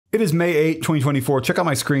It is May 8, 2024. Check out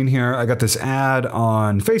my screen here. I got this ad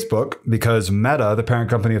on Facebook because Meta, the parent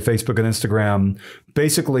company of Facebook and Instagram,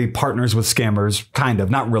 basically partners with scammers, kind of,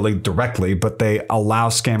 not really directly, but they allow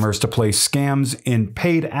scammers to place scams in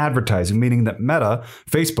paid advertising, meaning that Meta,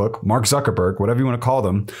 Facebook, Mark Zuckerberg, whatever you want to call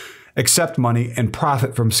them, accept money and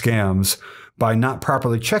profit from scams by not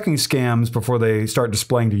properly checking scams before they start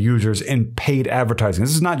displaying to users in paid advertising.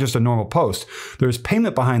 This is not just a normal post. There's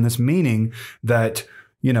payment behind this, meaning that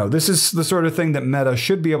this is the sort of thing that Meta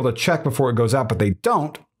should be able to check before it goes out, but they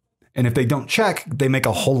don't. And if they don't check, they make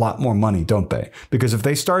a whole lot more money, don't they? Because if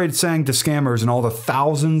they started saying to scammers and all the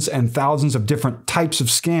thousands and thousands of different types of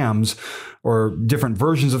scams or different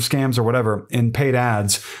versions of scams or whatever in paid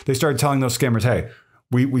ads, they started telling those scammers, hey,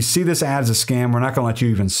 we see this ad as a scam. We're not going to let you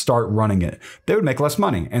even start running it. They would make less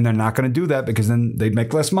money, and they're not going to do that because then they'd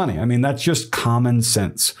make less money. I mean, that's just common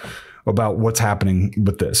sense about what's happening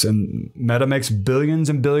with this. And Meta makes billions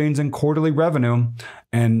and billions in quarterly revenue.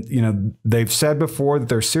 And, they've said before that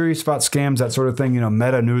they're serious about scams, that sort of thing.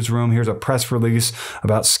 Meta newsroom, here's a press release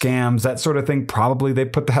about scams, that sort of thing. Probably they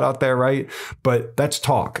put that out there, right? But that's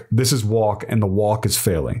talk. This is walk, and the walk is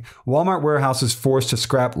failing. Walmart warehouse is forced to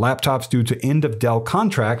scrap laptops due to end of Dell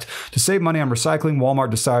contract. To save money on recycling, Walmart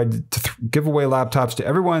decided to give away laptops to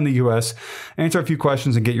everyone in the US. Answer a few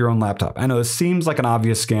questions and get your own laptop. I know this seems like an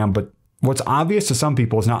obvious scam, but what's obvious to some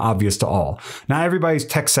people is not obvious to all. Not everybody's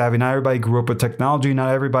tech savvy. Not everybody grew up with technology.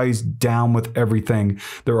 Not everybody's down with everything.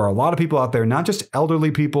 There are a lot of people out there, not just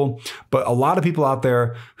elderly people, but a lot of people out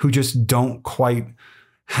there who just don't quite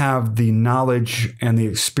have the knowledge and the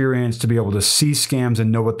experience to be able to see scams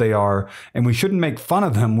and know what they are. And we shouldn't make fun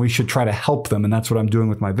of them. We should try to help them. And that's what I'm doing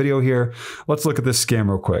with my video here. Let's look at this scam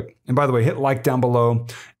real quick. And by the way, hit like down below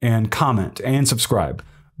and comment and subscribe.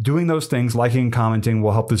 Doing those things, liking and commenting,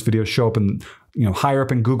 will help this video show up in, higher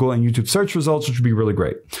up in Google and YouTube search results, which would be really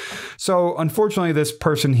great. So unfortunately, this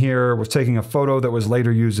person here was taking a photo that was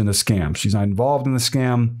later used in a scam. She's not involved in the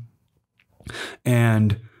scam.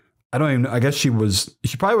 And I guess she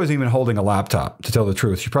probably wasn't even holding a laptop, to tell the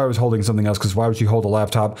truth. She probably was holding something else, because why would she hold a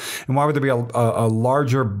laptop? And why would there be a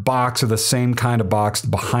larger box of the same kind of box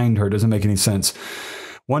behind her? Doesn't make any sense.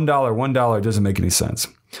 $1 doesn't make any sense.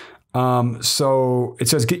 So it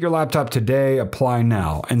says, get your laptop today, apply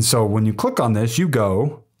now. And so when you click on this, you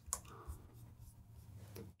go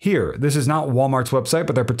here. This is not Walmart's website,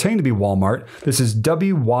 but they're pretending to be Walmart. This is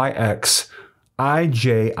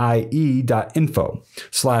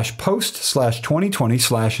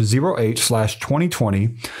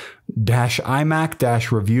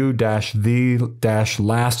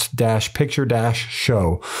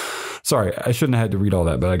Sorry, I shouldn't have had to read all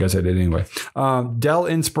that, but I guess I did anyway. Dell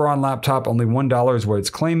Inspiron laptop, only $1 is what it's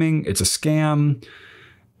claiming. It's a scam.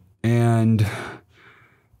 And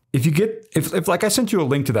if like I sent you a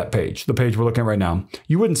link to that page, the page we're looking at right now,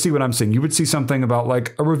 you wouldn't see what I'm seeing. You would see something about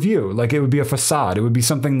like a review, like it would be a facade. It would be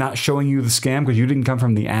something not showing you the scam because you didn't come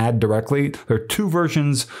from the ad directly. There are two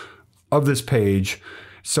versions of this page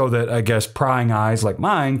so that I guess prying eyes like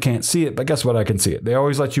mine can't see it, but guess what? I can see it. They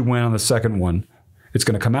always let you win on the second one. It's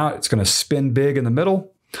going to come out. It's going to spin big in the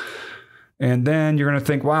middle. And then you're going to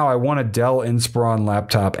think, wow, I want a Dell Inspiron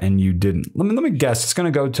laptop, and you didn't. Let me guess. It's going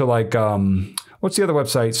to go to like, what's the other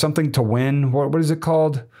website? Something to win. What is it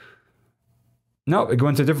called? No, it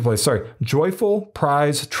went to a different place. Sorry.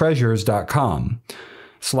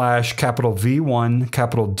 joyfulprizetreasures.com/V1,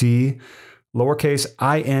 capital D, lowercase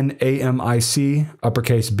INAMIC,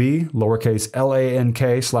 uppercase B, lowercase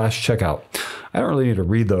LANK/checkout. I don't really need to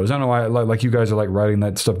read those. I don't know why, like you guys are like writing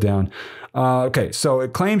that stuff down. Okay, so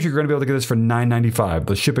it claims you're going to be able to get this for $9.95,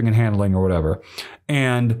 the shipping and handling or whatever.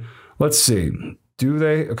 And let's see. Do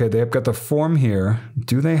they? Okay, they've got the form here.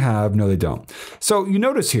 Do they have? No, they don't. So you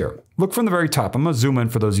notice here, look from the very top. I'm going to zoom in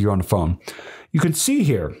for those of you on the phone. You can see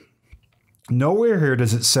here, nowhere here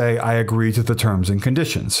does it say, I agree to the terms and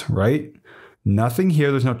conditions, right? Nothing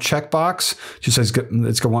here. There's no checkbox. She says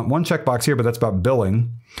it's got one checkbox here, but that's about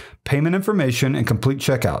billing, payment information, and complete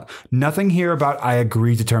checkout. Nothing here about I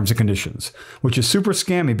agree to terms and conditions, which is super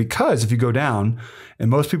scammy because if you go down,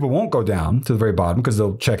 and most people won't go down to the very bottom because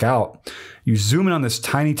they'll check out, you zoom in on this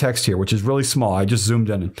tiny text here, which is really small. I just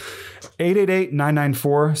zoomed in.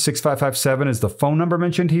 888-994-6557 is the phone number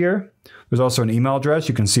mentioned here. There's also an email address.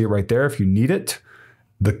 You can see it right there if you need it.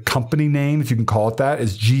 The company name, if you can call it that,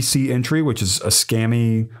 is GC Entry, which is a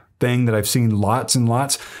scammy thing that I've seen lots and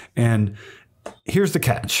lots. And here's the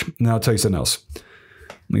catch. Now I'll tell you something else.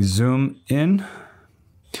 Let me zoom in.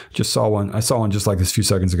 Just saw one. I saw one just like this a few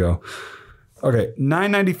seconds ago. Okay,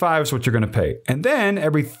 $9.95 is what you're going to pay. And then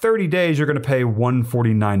every 30 days, you're going to pay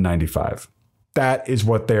 $149.95. That is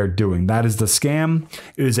what they're doing. That is the scam.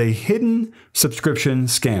 It is a hidden subscription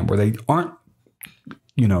scam where they aren't,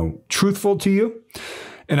 truthful to you.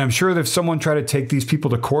 And I'm sure that if someone tried to take these people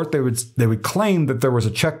to court, they would claim that there was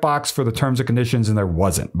a checkbox for the terms and conditions, and there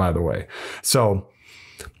wasn't, by the way. So,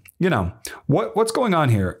 what's going on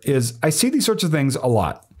here is I see these sorts of things a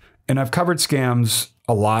lot, and I've covered scams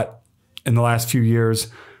a lot in the last few years.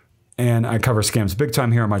 And I cover scams big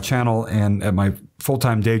time here on my channel and at my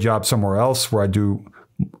full-time day job somewhere else where I do,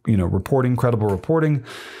 reporting, credible reporting,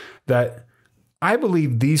 that I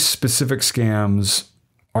believe these specific scams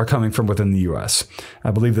are coming from within the US.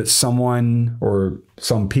 I believe that someone or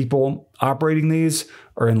some people operating these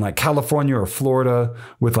are in like California or Florida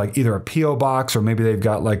with like either a PO box or maybe they've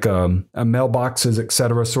got like a mailboxes, et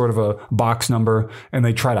cetera, sort of a box number, and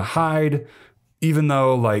they try to hide, even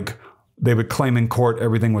though like they would claim in court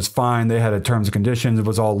everything was fine. They had a terms and conditions. It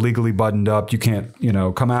was all legally buttoned up. You can't,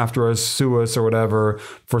 come after us, sue us or whatever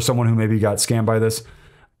for someone who maybe got scammed by this.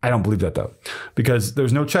 I don't believe that though, because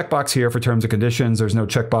there's no checkbox here for terms and conditions. There's no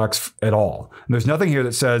checkbox at all. And there's nothing here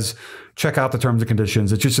that says, check out the terms and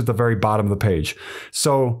conditions. It's just at the very bottom of the page.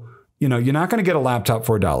 So, you're not going to get a laptop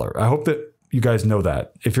for $1. I hope that you guys know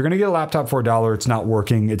that. If you're going to get a laptop for $1, it's not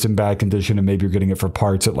working, it's in bad condition, and maybe you're getting it for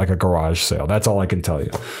parts at like a garage sale. That's all I can tell you.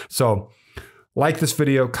 So like this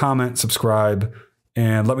video, comment, subscribe,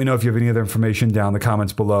 and let me know if you have any other information down in the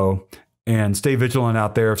comments below. And stay vigilant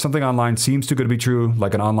out there. If something online seems too good to be true,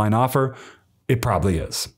 like an online offer, it probably is.